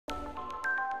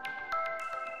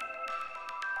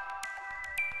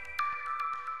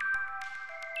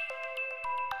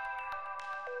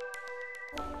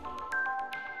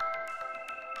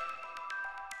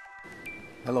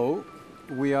Hello,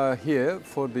 we are here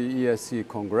for the ESC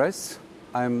Congress.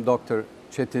 I'm Dr.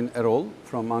 Cetin Erol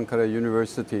from Ankara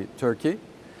University, Turkey,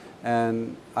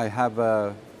 and I have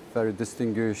a very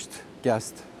distinguished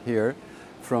guest here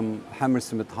from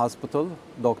Hammersmith Hospital,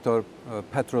 Dr.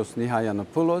 Petros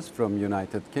Nihoyannopoulos from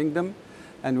United Kingdom,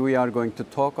 and we are going to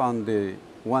talk on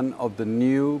one of the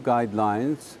new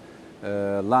guidelines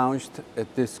launched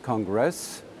at this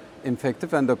Congress, infective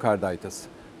endocarditis.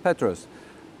 Petros,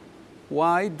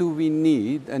 why do we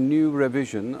need a new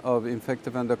revision of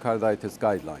infective endocarditis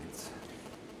guidelines?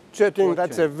 Cetin,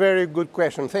 that's a very good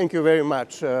question. Thank you very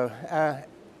much.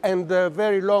 And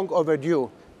very long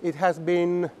overdue. It has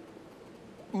been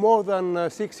more than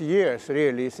 6 years,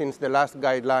 really, since the last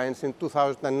guidelines in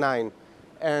 2009.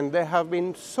 And there have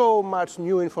been so much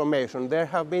new information. There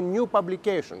have been new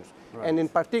publications, right. And in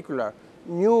particular,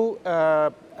 new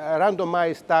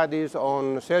randomized studies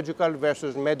on surgical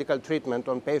versus medical treatment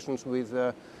on patients with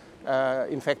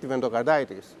infective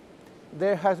endocarditis.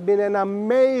 There has been an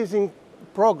amazing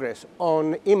progress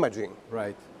on imaging.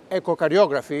 Right.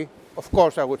 Echocardiography, of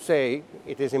course, I would say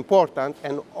it is important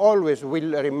and always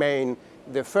will remain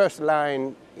the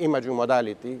first-line imaging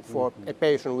modality for a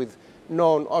patient with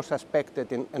known or suspected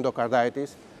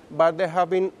endocarditis. But there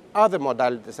have been other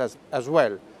modalities as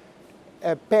well.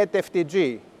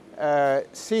 PET-FTG,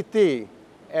 CT,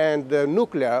 and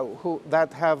nuclear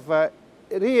that have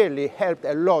really helped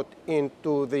a lot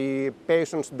into the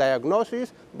patient's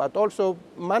diagnosis, but also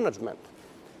management.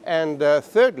 And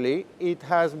thirdly, it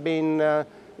has been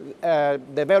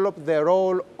developed the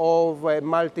role of a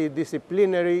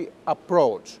multidisciplinary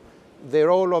approach, the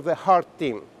role of the heart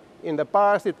team. In the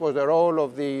past, it was the role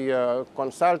of the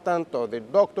consultant or the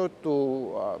doctor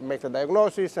to make the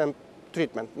diagnosis and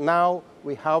treatment. Now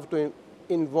we have to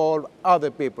involve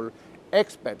other people,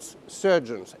 experts,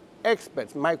 surgeons,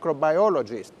 experts,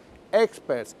 microbiologists,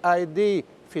 experts, ID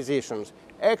physicians,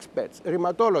 experts,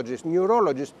 rheumatologists,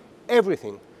 neurologists,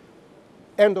 everything.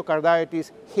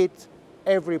 Endocarditis hits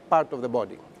every part of the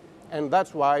body. And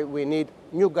that's why we need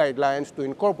new guidelines to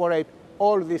incorporate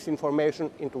all this information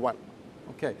into one.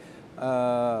 Okay.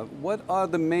 What are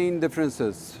the main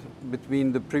differences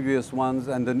between the previous ones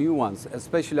and the new ones?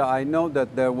 Especially, I know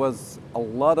that there was a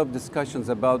lot of discussions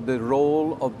about the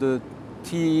role of the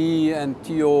TE and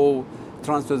TO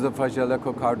transesophageal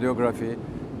echocardiography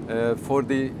for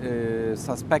the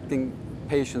suspecting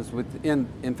patients with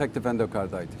infective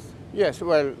endocarditis. Yes,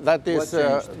 well, that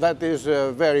is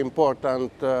a very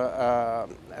important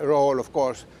role, of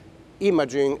course.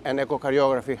 Imaging and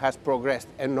echocardiography has progressed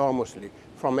enormously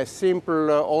from a simple,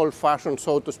 old-fashioned,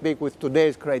 so to speak, with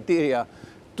today's criteria,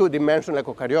 two-dimensional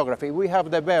echocardiography. We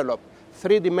have developed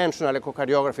three-dimensional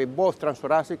echocardiography, both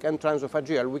transthoracic and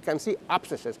transesophageal. We can see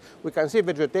abscesses. We can see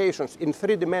vegetations in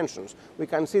 3 dimensions. We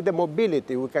can see the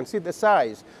mobility. We can see the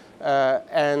size.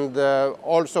 And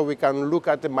also we can look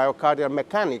at the myocardial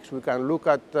mechanics. We can look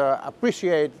at,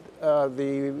 appreciate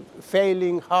the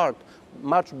failing heart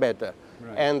much better.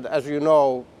 Right. And as you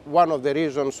know, one of the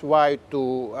reasons why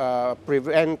to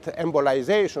prevent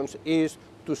embolizations is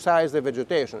to size the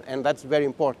vegetation, and that's very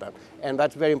important. And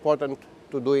that's very important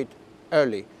to do it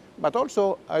early. But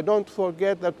also, I don't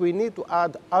forget that we need to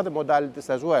add other modalities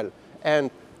as well. And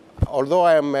although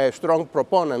I am a strong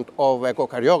proponent of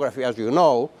echocardiography, as you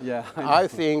know, yeah, I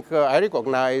think I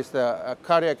recognize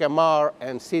cardiac MR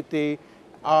and CT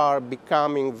are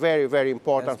becoming very, very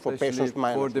important for patients'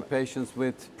 management. For the patients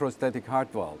with prosthetic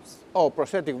heart valves. Oh,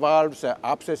 prosthetic valves,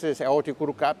 abscesses, aortic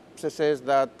root abscesses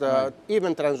that right.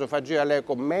 Even transesophageal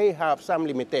echo may have some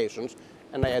limitations,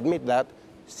 and I admit that.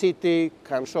 CT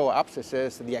can show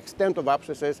abscesses, the extent of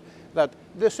abscesses, that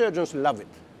the surgeons love it.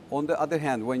 On the other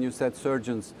hand, when you said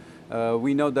surgeons,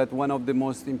 we know that one of the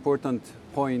most important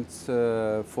points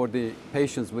for the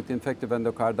patients with infective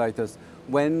endocarditis,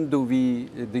 when do we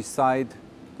decide,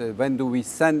 when do we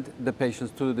send the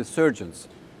patients to the surgeons?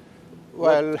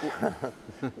 Well,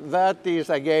 that is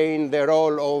again the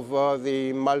role of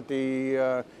the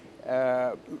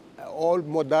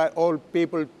all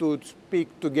people to speak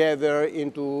together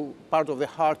into part of the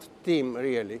heart team,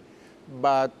 really.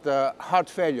 But heart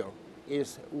failure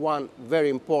is one very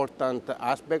important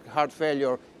aspect. Heart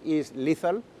failure is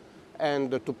lethal, and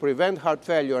to prevent heart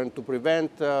failure and to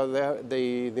prevent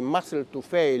the muscle to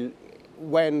fail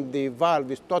when the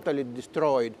valve is totally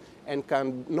destroyed and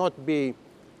cannot be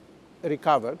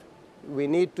recovered, we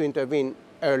need to intervene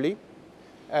early.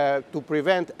 To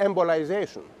prevent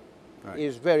embolization right.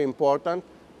 is very important.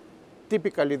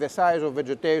 Typically, the size of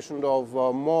vegetation of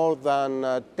more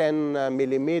than 10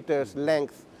 millimeters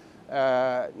length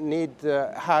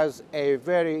has a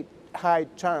very high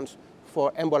chance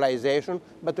for embolization.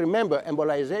 But remember,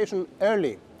 embolization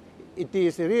early. It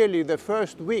is really the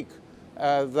first week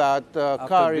that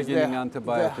carries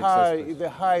the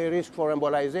high risk for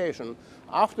embolization.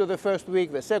 After the first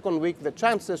week, the second week, the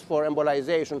chances for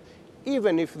embolization,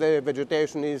 even if the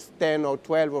vegetation is 10 or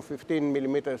 12 or 15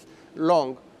 millimeters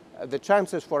long, the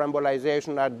chances for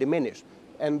embolization are diminished.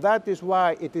 And that is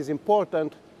why it is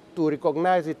important to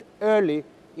recognize it early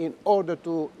in order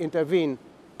to intervene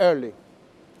early.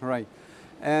 Right.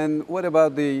 And what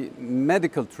about the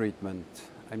medical treatment?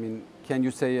 I mean, can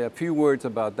you say a few words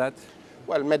about that?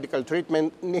 Well, medical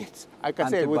treatment needs, I can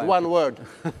say it with one word,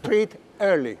 treat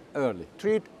early. Early.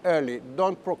 Treat early.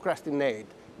 Don't procrastinate.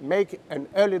 Make an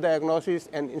early diagnosis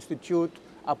and institute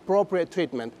appropriate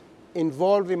treatment.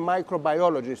 Involve the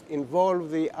microbiologists, involve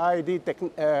the ID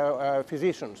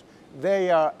physicians.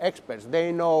 They are experts.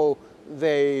 They know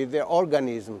the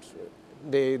organisms.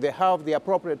 They have the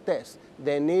appropriate tests.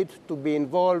 They need to be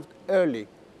involved early,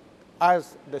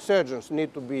 as the surgeons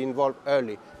need to be involved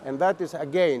early. And that is,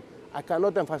 again, I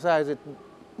cannot emphasize it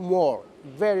more,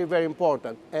 very, very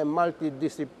important, a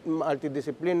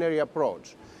multidisciplinary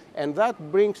approach. And that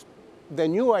brings the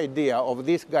new idea of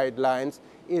these guidelines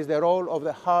is the role of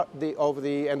the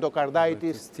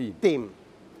endocarditis team.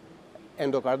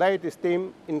 Endocarditis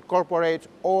team incorporates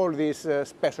all these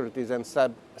specialties and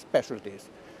subspecialties.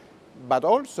 But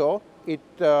also, it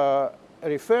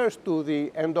refers to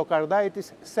the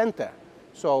endocarditis center.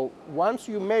 So once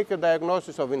you make a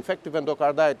diagnosis of infective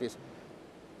endocarditis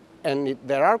and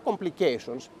there are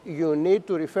complications, you need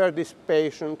to refer this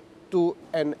patient to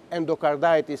an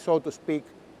endocarditis, so to speak,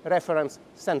 reference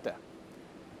center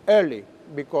early,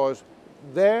 because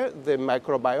there the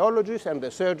microbiologists and the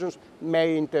surgeons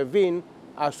may intervene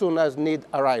as soon as need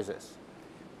arises.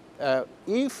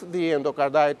 If the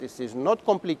endocarditis is not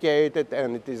complicated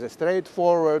and it is a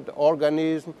straightforward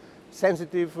organism,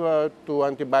 sensitive to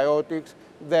antibiotics,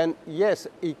 then yes,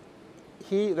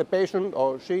 the patient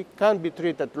or she can be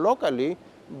treated locally,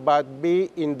 but be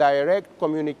in direct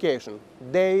communication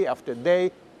day after day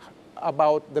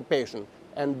about the patient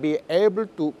and be able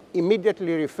to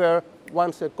immediately refer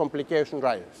once a complication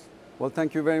rises. Well,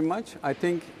 thank you very much. I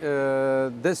think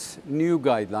this new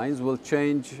guidelines will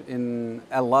change in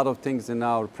a lot of things in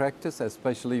our practice,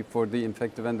 especially for the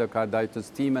infective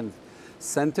endocarditis team and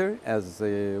center, as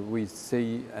we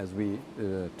see, as we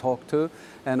talk to,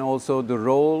 and also the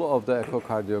role of the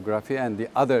echocardiography and the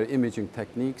other imaging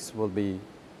techniques will be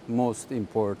most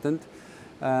important.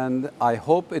 And I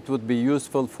hope it would be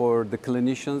useful for the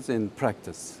clinicians in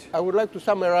practice. I would like to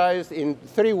summarize in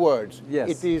 3 words. Yes.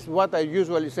 It is what I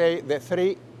usually say, the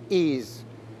 3 E's.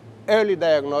 Early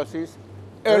diagnosis,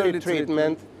 early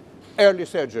treatment, early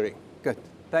surgery. Good.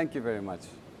 Thank you very much.